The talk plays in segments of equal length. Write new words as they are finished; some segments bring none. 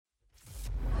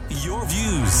Your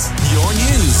views, your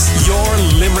news, your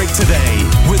Limerick Today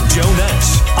with Joe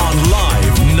Nash on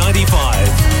Live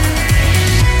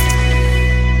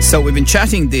 95. So we've been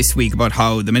chatting this week about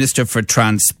how the Minister for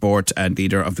Transport and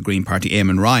leader of the Green Party,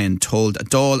 Eamon Ryan, told a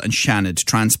Dáil and Shannon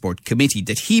Transport Committee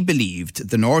that he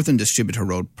believed the Northern Distributor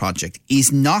Road project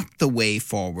is not the way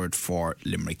forward for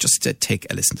Limerick. Just to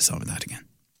take a listen to some of that again.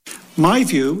 My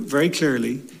view, very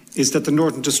clearly, is that the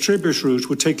Northern Distributor route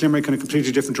would take Limerick in a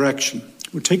completely different direction.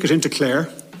 It would take it into Clare.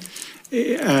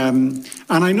 And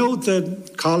I know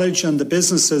the college and the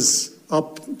businesses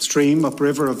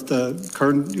upriver of the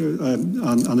current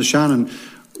on the Shannon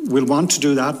will want to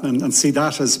do that and see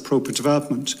that as appropriate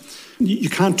development. You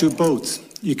can't do both.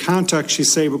 You can't actually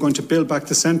say we're going to build back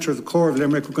the centre of the core of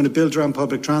Limerick, we're going to build around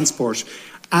public transport,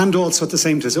 and also at the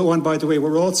same time, and by the way,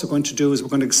 what we're also going to do is we're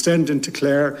going to extend into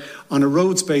Clare on a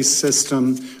roads-based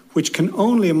system which can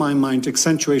only, in my mind,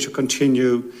 accentuate or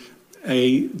continue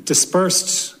a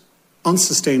dispersed,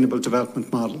 unsustainable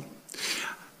development model.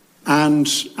 And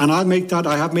I'll make that,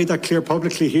 I have made that clear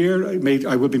publicly here.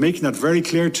 I will be making that very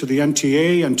clear to the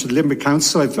NTA and to the Limerick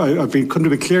Council. Couldn't have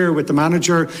been clearer with the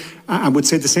manager and would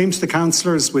say the same to the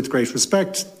councillors with great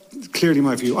respect. Clearly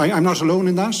my view. I'm not alone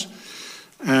in that.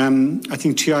 I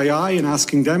think TII, in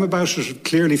asking them about it,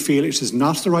 clearly feel it is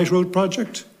not the right road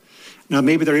project. Now,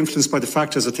 maybe they're influenced by the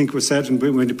fact, as I think was said in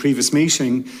the previous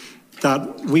meeting,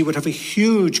 that we would have a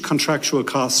huge contractual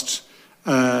cost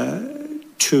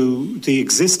to the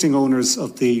existing owners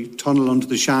of the tunnel under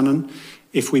the Shannon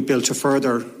if we built a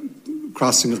further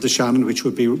crossing of the Shannon, which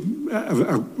would be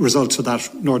a result of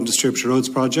that Northern Distributor Roads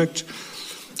project.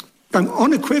 I'm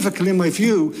unequivocal in my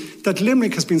view that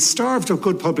Limerick has been starved of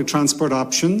good public transport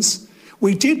options.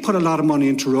 We did put a lot of money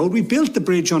into road. We built the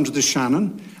bridge under the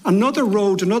Shannon. Another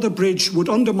road, another bridge would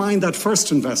undermine that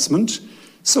first investment.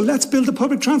 So let's build the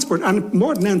public transport. And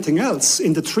more than anything else,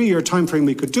 in the 3-year time frame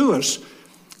we could do it,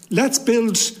 let's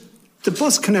build the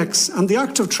bus connects and the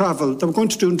active travel that we're going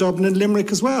to do in Dublin and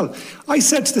Limerick as well. I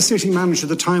said to the city manager at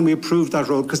the time we approved that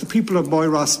road, because the people of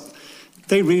Moyross,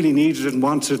 they really needed it and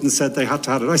wanted it and said they had to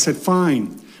have it. I said,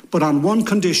 fine, but on one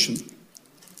condition,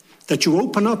 that you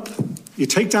open up, you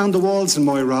take down the walls in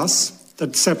Moyross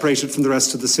that separate it from the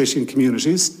rest of the city and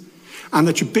communities, and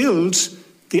that you build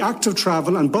the active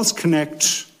travel and bus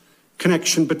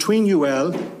connection between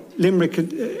UL, Limerick,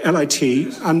 LIT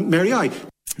and Mary I. All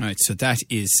right, so that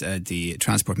is the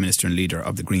Transport Minister and leader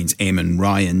of the Greens, Eamon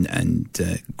Ryan,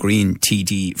 and Green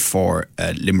TD for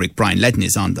Limerick, Brian Ledden,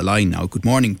 is on the line now. Good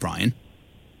morning, Brian.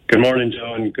 Good morning,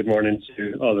 Joe, and good morning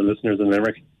to all the listeners in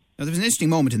Limerick. Now, there was an interesting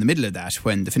moment in the middle of that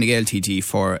when the Fine Gael TD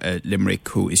for Limerick,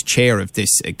 who is chair of this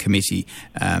committee,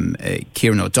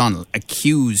 Kieran O'Donnell,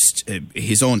 accused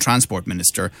his own Transport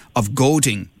Minister of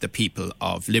goading the people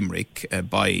of Limerick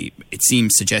by, it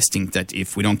seems, suggesting that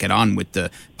if we don't get on with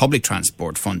the public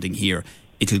transport funding here,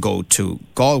 it'll go to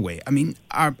Galway. I mean,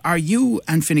 are you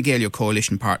and Fine Gael, your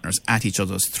coalition partners, at each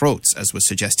other's throats, as was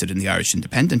suggested in the Irish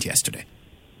Independent yesterday?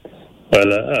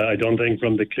 Well, I don't think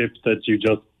from the clip that you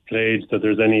just played that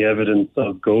there's any evidence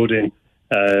of goading.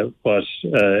 What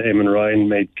Eamon Ryan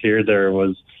made clear there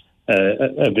was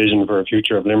a vision for a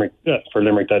future of Limerick, for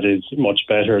Limerick that is much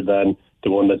better than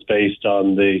the one that's based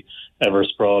on the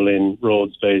ever-sprawling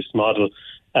roads-based model.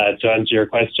 To answer your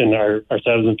question,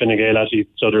 ourselves and Fine Gael at each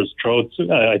other's throats,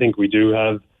 I think we do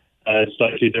have a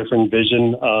slightly different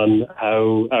vision on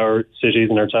how our cities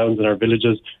and our towns and our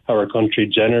villages, how our country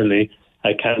generally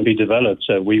can be developed.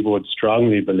 We would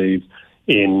strongly believe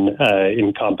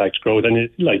in compact growth, and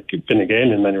like Fine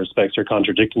Gael in many respects are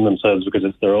contradicting themselves because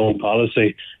it's their own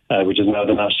policy, which is now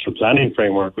the National Planning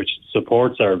Framework, which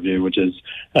supports our view, which is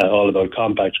all about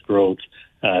compact growth,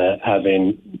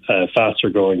 having faster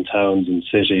growing towns and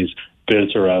cities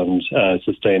built around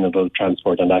sustainable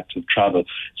transport and active travel.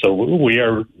 So we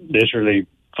are literally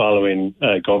following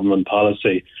government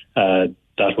policy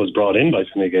that was brought in by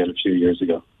Fine Gael a few years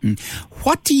ago.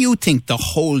 What do you think the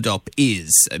hold-up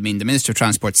is? I mean, the Minister of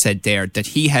Transport said there that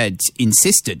he had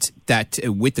insisted that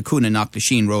with the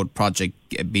Coonagh-Knocklashin Road project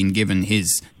being given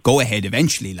his go-ahead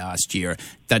eventually last year,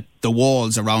 that the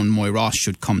walls around Moyross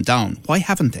should come down. Why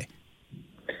haven't they?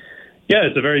 Yeah,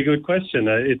 it's a very good question.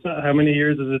 It's how many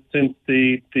years is it since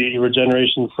the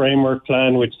Regeneration Framework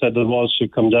Plan, which said the walls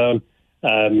should come down?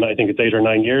 I think it's 8 or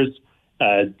 9 years.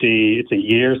 It's a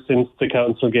year since the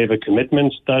council gave a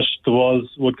commitment that the walls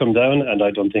would come down, and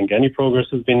I don't think any progress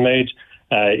has been made.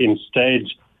 Instead,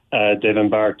 they've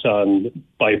embarked on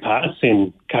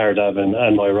bypassing Cardiff and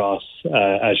Moyross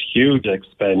at huge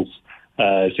expense,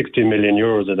 60 million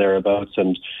euros or thereabouts,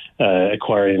 and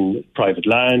acquiring private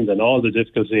land and all the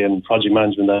difficulty and project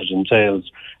management that it entails.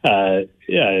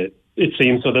 it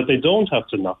seems so that they don't have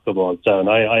to knock the walls down.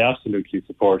 I absolutely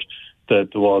support the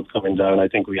walls coming down. I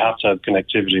think we have to have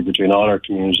connectivity between all our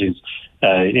communities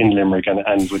in Limerick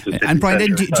and with the city. And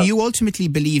Brian, do you ultimately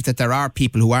believe that there are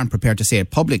people who aren't prepared to say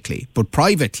it publicly, but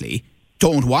privately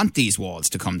don't want these walls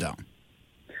to come down?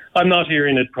 I'm not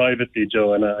hearing it privately,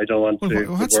 Joe, and I don't want to.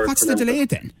 What's the delay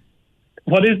then?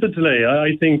 What is the delay?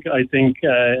 I think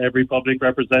every public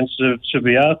representative should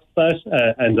be asked that,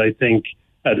 and I think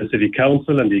the City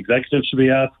Council and the Executive should be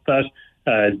asked that.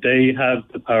 They have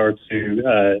the power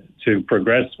to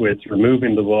progress with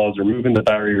removing the walls, removing the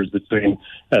barriers between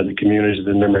the communities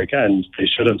in Limerick, and they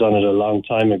should have done it a long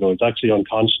time ago. It's actually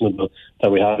unconscionable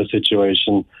that we have a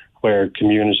situation where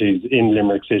communities in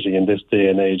Limerick City in this day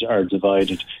and age are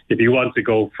divided. If you want to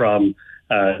go from,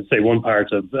 say, one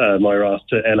part of Moyross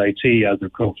to LIT as the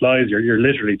crow flies, you're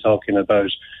literally talking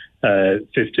about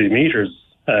 50 metres.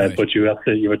 Right. But you have a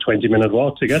 20-minute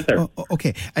walk to get there. Oh,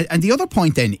 okay. And the other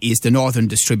point then is the Northern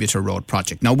Distributor Road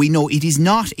project. Now, we know it is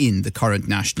not in the current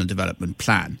National Development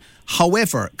Plan.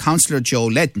 However, Councillor Joe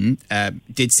Ledden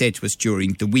did say to us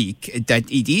during the week that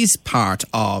it is part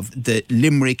of the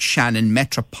Limerick-Shannon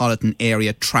Metropolitan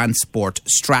Area Transport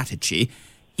Strategy.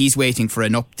 He's waiting for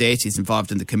an update. He's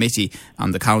involved in the committee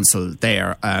on the council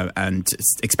there and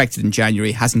expected in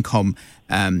January. Hasn't come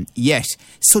yet.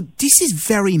 So this is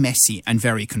very messy and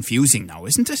very confusing now,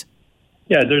 isn't it?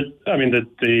 Yeah, there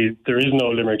is no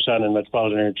Limerick-Shannon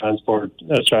Metropolitan Area Transport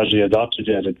Strategy adopted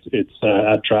yet. It's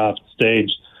at draft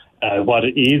stage. What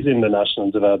is in the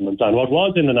National Development Plan, what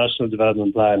was in the National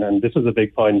Development Plan, and this is a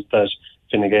big point that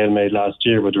Fine Gael made last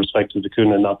year with respect to the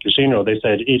Cooney and Knocklashin Road. They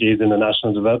said it is in the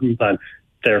National Development Plan,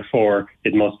 therefore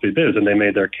it must be built, and they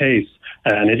made their case,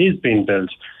 and it is being built.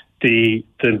 The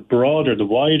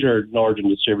wider Northern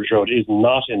Distributor Road is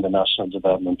not in the National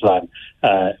Development Plan.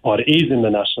 What is in the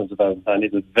National Development Plan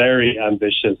is a very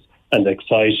ambitious and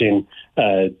exciting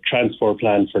transport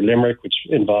plan for Limerick, which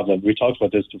involved, we talked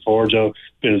about this before, Joe,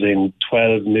 building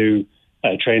 12 new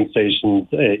train stations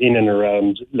in and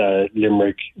around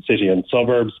Limerick city and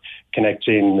suburbs,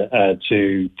 connecting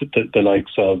to the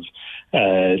likes of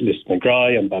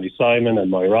Lisnagrey and Ballysimon and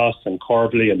Moyross and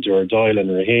Corbally and Duradoyle and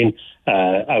Raheen,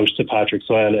 out to Patrick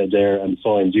Swale, Adair and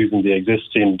Foynes, using the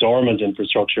existing dormant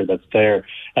infrastructure that's there.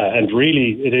 And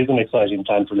really, it is an exciting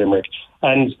plan for Limerick.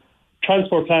 And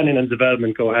transport planning and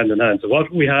development go hand in hand. So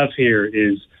what we have here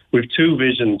is we have two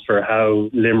visions for how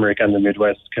Limerick and the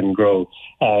Midwest can grow.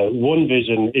 One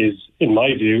vision is, in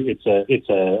my view, it's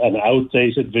an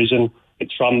outdated vision.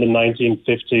 It's from the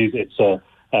 1950s. It's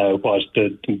what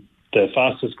the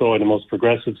fastest growing and most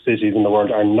progressive cities in the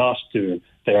world are not doing.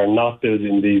 They are not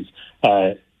building these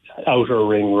outer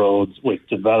ring roads with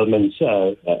developments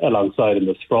alongside in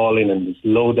the sprawling and this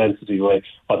low density way.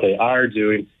 What they are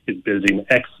doing is building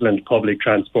excellent public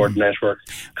transport networks,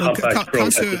 compact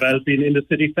roads and developing in the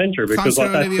city centre. Because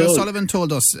Councillor Olivia O'Sullivan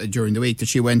told us during the week that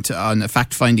she went on a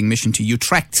fact-finding mission to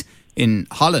Utrecht in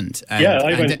Holland.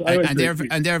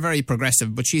 And they're very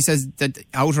progressive, but she says that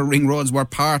outer ring roads were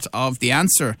part of the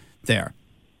answer there.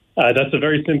 That's a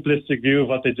very simplistic view of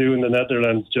what they do in the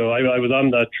Netherlands, Joe. I was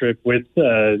on that trip with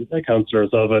Councillor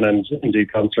O'Sullivan and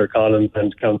indeed Councillor Collins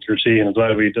and Councillor Sheehan as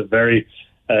well. We had a very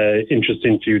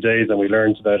interesting few days and we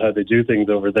learned about how they do things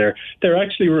over there. They're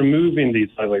actually removing these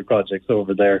highway projects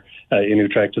over there in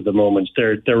Utrecht at the moment.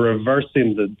 They're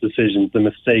reversing the decisions, the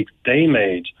mistakes they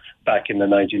made back in the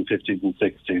 1950s and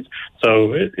 60s.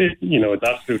 So, it's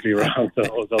absolutely wrong.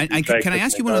 Can I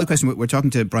ask you one other question? We're talking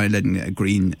to Brian Ledden, a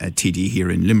Green TD here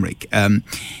in Limerick.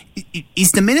 Is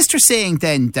the Minister saying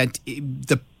then that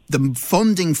the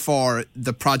funding for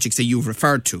the projects that you've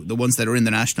referred to, the ones that are in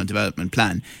the National Development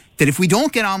Plan, that if we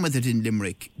don't get on with it in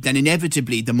Limerick, then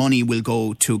inevitably the money will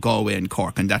go to Galway and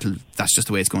Cork, and that's just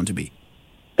the way it's going to be?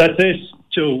 That's it,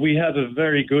 Joe. We have a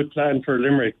very good plan for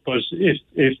Limerick, but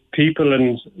if people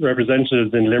and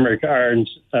representatives in Limerick aren't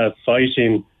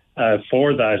fighting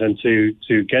for that and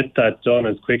to get that done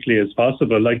as quickly as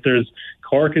possible, like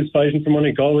Cork is fighting for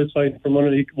money, Galway is fighting for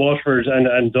money, Waterford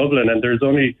and Dublin, and there's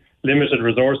only limited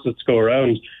resources to go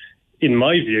around. In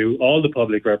my view, all the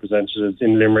public representatives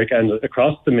in Limerick and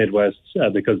across the Midwest,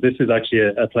 because this is actually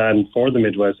a plan for the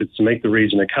Midwest, it's to make the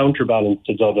region a counterbalance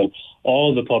to Dublin.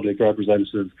 All the public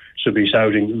representatives should be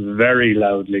shouting very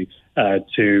loudly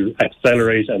to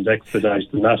accelerate and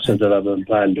expedite the National Development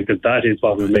Plan, because that is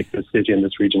what will make this city and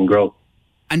this region grow.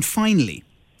 And finally,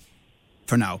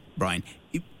 for now, Brian,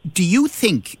 do you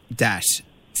think that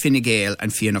Fine Gael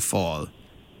and Fianna Fáil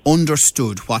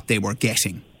understood what they were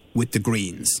getting with the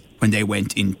Greens when they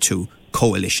went into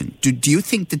coalition? Do you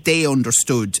think that they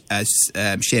understood, as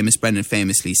Seamus Brennan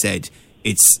famously said,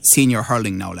 it's senior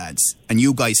hurling now, lads, and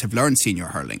you guys have learned senior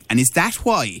hurling. And is that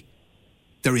why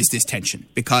there is this tension?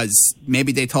 Because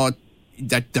maybe they thought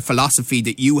that the philosophy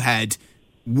that you had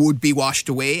would be washed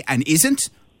away and isn't?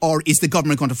 Or is the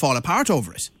government going to fall apart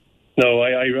over it? No,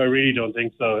 I really don't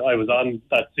think so. I was on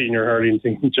that senior hurling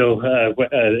team, Joe,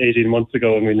 18 months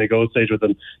ago when we negotiated with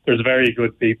them. There's very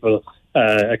good people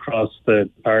across the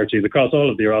parties, across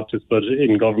all of the Oireachtas, but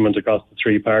in government across the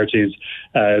three parties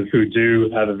who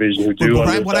do have a vision, who do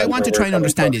understand. What I want to try and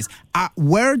understand is,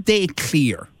 were they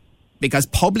clear? Because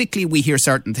publicly we hear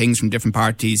certain things from different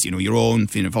parties, your own,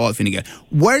 Fianna Fáil, Fine Gael.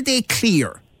 Were they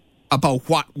clear about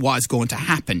what was going to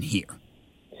happen here?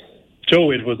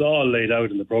 Joe, it was all laid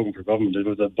out in the programme for government. It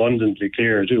was abundantly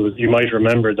clear. You might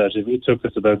remember that it took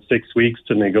us about 6 weeks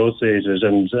to negotiate it,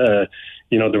 and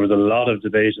there was a lot of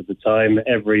debate at the time.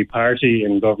 Every party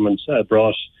in government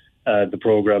brought the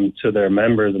programme to their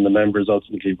members, and the members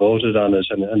ultimately voted on it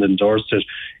and endorsed it.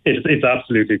 It's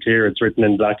absolutely clear. It's written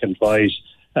in black and white.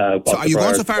 So are you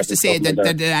going so far as to say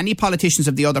that any politicians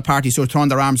of the other parties who are throwing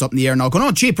their arms up in the air now going,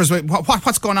 oh, jeepers,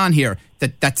 what's going on here?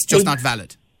 That's just not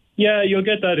valid? Yeah, you'll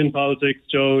get that in politics,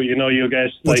 Joe. You'll get...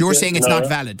 But you're saying it's not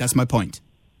valid. That's my point.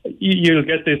 You'll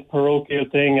get this parochial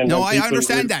thing. And no, I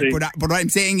understand that. But what I'm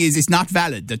saying is it's not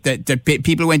valid, that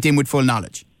people went in with full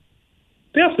knowledge.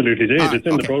 They absolutely did. It's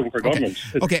in the programme for government.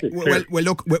 Well,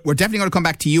 look, we're definitely going to come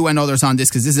back to you and others on this,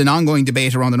 because this is an ongoing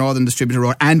debate around the Northern Distributor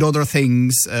Road and other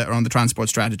things around the transport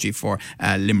strategy for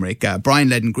Limerick. Brian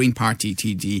Ledden, Green Party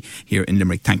TD here in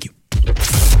Limerick. Thank you.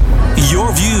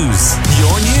 Your views,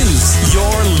 your news,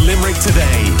 your Limerick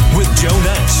Today with Joe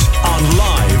Nash on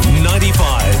Live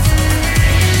 95.